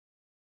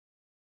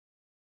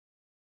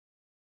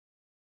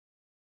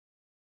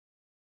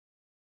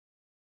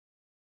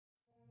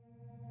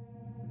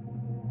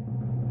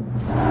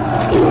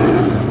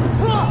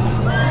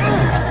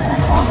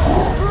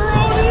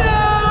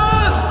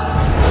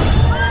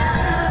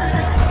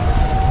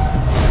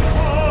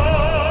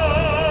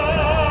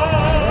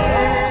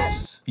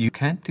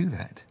can't do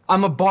that.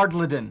 I'm a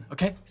Bardliden,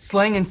 okay?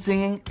 Slang and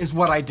singing is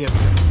what I do.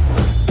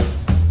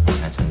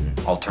 That's an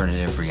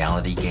alternative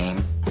reality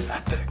game.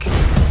 Epic.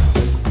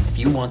 If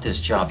you want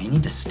this job, you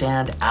need to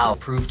stand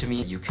out. Prove to me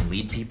you can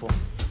lead people.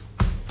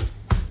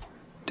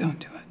 Don't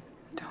do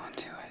it. Don't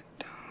do it.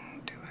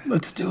 Don't do it.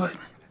 Let's do it.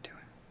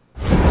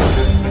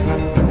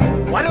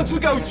 Why don't you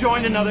go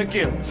join another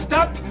guild?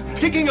 Stop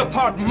picking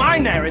apart my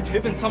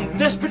narrative in some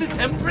desperate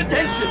attempt for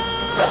attention.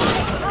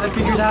 I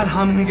figured out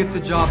how I'm gonna get the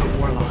job at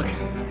Warlock.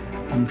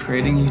 I'm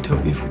creating a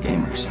utopia for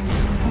gamers.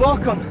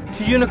 Welcome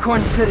to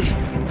Unicorn City.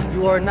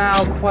 You are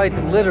now quite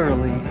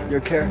literally your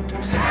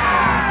characters.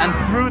 And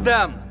through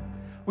them,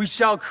 we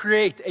shall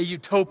create a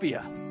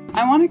utopia.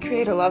 I want to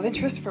create a love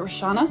interest for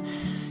Roshana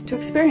to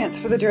experience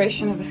for the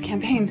duration of this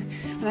campaign.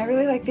 And I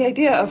really like the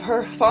idea of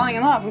her falling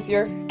in love with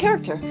your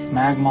character.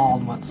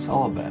 Magmald went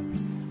celibate.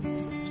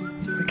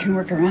 We can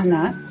work around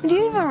that. Do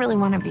you even really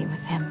want to be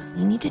with him?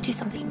 You need to do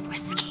something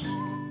risky.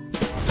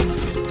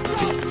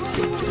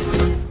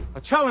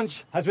 A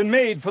challenge has been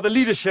made for the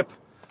leadership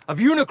of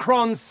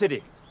Unicron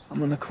City. I'm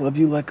gonna club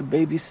you like a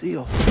baby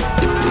seal.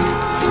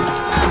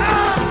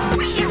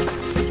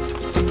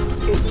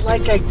 It's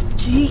like a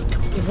geek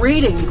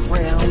breeding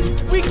ground.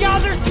 We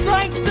gather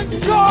strength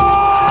and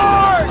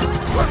charge!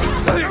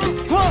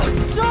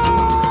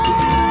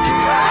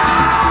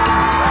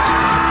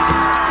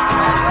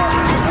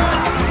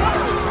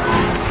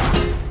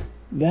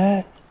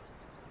 That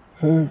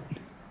hurt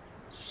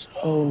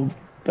so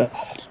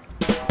bad.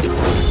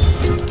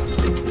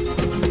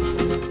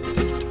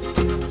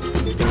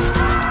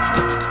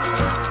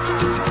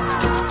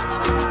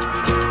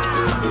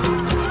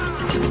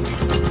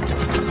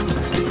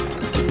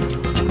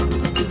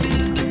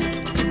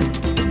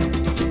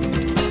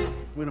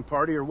 Win a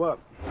party or what?